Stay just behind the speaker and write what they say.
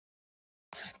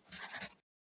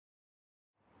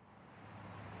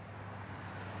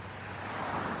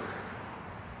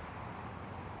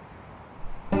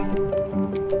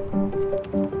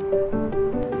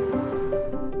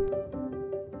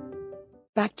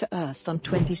Back to Earth on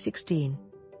 2016.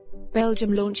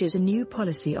 Belgium launches a new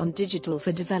policy on digital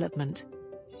for development.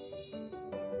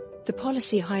 The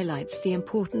policy highlights the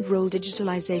important role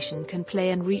digitalization can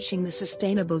play in reaching the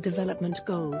Sustainable Development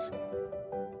Goals.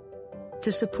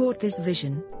 To support this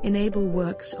vision, Enabel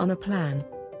works on a plan.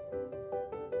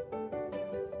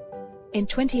 In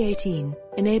 2018,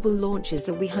 Enabel launches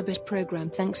the Wehubit program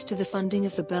thanks to the funding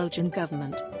of the Belgian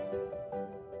government.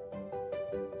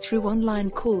 Through online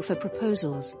call for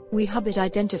proposals, Wehubit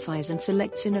identifies and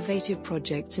selects innovative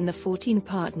projects in the 14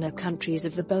 partner countries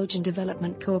of the Belgian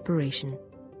Development Corporation.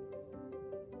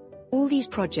 All these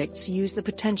projects use the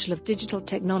potential of digital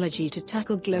technology to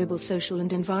tackle global social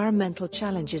and environmental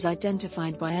challenges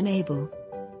identified by Enabel.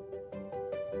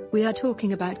 We are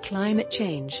talking about climate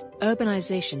change,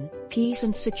 urbanization, peace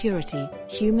and security,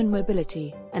 human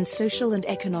mobility, and social and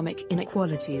economic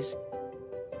inequalities.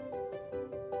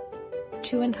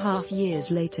 2.5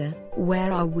 years later,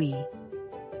 where are we?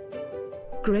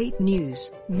 Great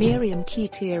news, Miriam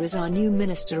Ketir is our new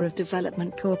Minister of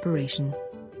Development Corporation.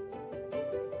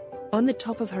 On the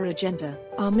top of her agenda,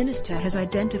 our minister has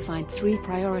identified 3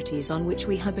 priorities on which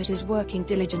Wehubit is working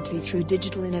diligently through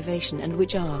digital innovation, and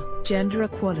which are gender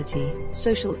equality,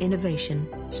 social innovation,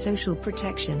 social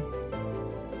protection.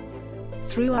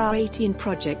 Through our 18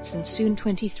 projects and soon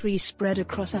 23 spread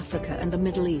across Africa and the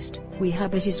Middle East,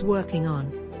 Wehubit is working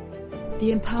on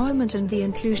the empowerment and the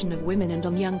inclusion of women and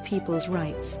on young people's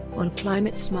rights, on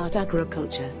climate-smart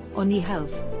agriculture, on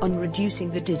e-health, on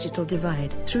reducing the digital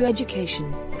divide through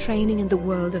education, training and the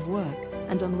world of work,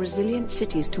 and on resilient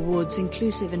cities towards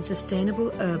inclusive and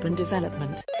sustainable urban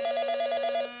development.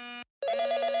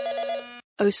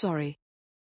 Oh sorry.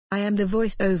 I am the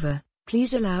voice-over,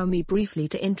 please allow me briefly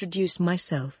to introduce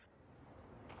myself.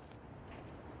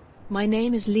 My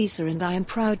name is Lisa and I am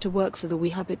proud to work for the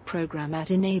Wehubit program at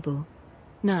Enabel.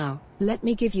 Now, let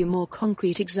me give you more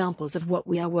concrete examples of what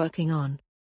we are working on.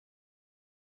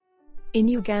 In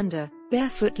Uganda,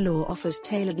 Barefoot Law offers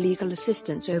tailored legal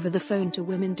assistance over the phone to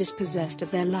women dispossessed of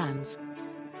their lands.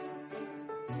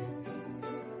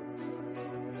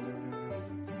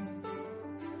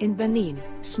 In Benin,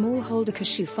 smallholder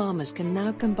cashew farmers can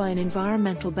now combine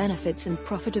environmental benefits and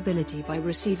profitability by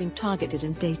receiving targeted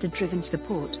and data-driven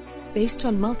support, based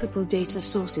on multiple data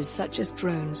sources such as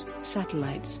drones,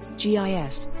 satellites,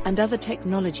 GIS, and other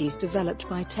technologies developed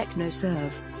by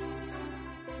TechnoServe.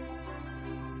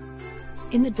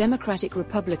 In the Democratic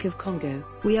Republic of Congo,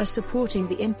 we are supporting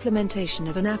the implementation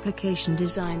of an application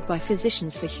designed by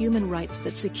Physicians for Human Rights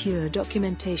that secure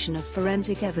documentation of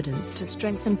forensic evidence to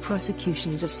strengthen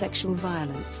prosecutions of sexual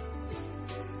violence.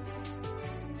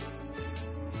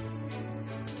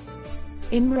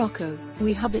 In Morocco,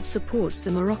 Wehubit supports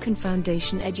the Moroccan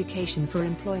Foundation Education for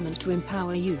Employment to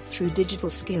empower youth through digital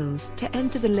skills to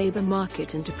enter the labor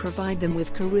market and to provide them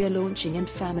with career-launching and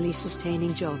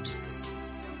family-sustaining jobs.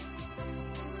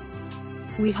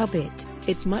 Wehubit,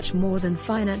 it's much more than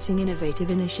financing innovative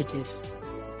initiatives.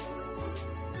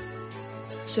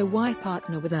 So why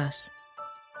partner with us?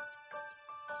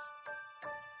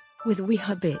 With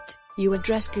Wehubit, you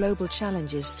address global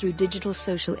challenges through digital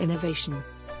social innovation.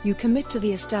 You commit to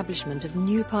the establishment of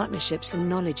new partnerships and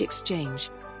knowledge exchange.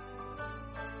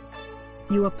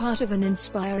 You are part of an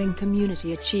inspiring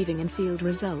community achieving in-field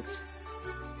results.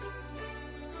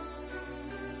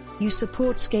 You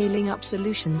support scaling up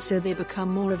solutions so they become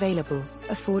more available,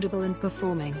 affordable and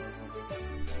performing.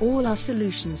 All our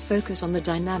solutions focus on the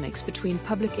dynamics between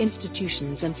public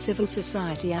institutions and civil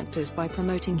society actors by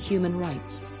promoting human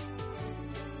rights.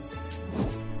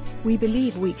 We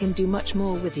believe we can do much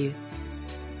more with you.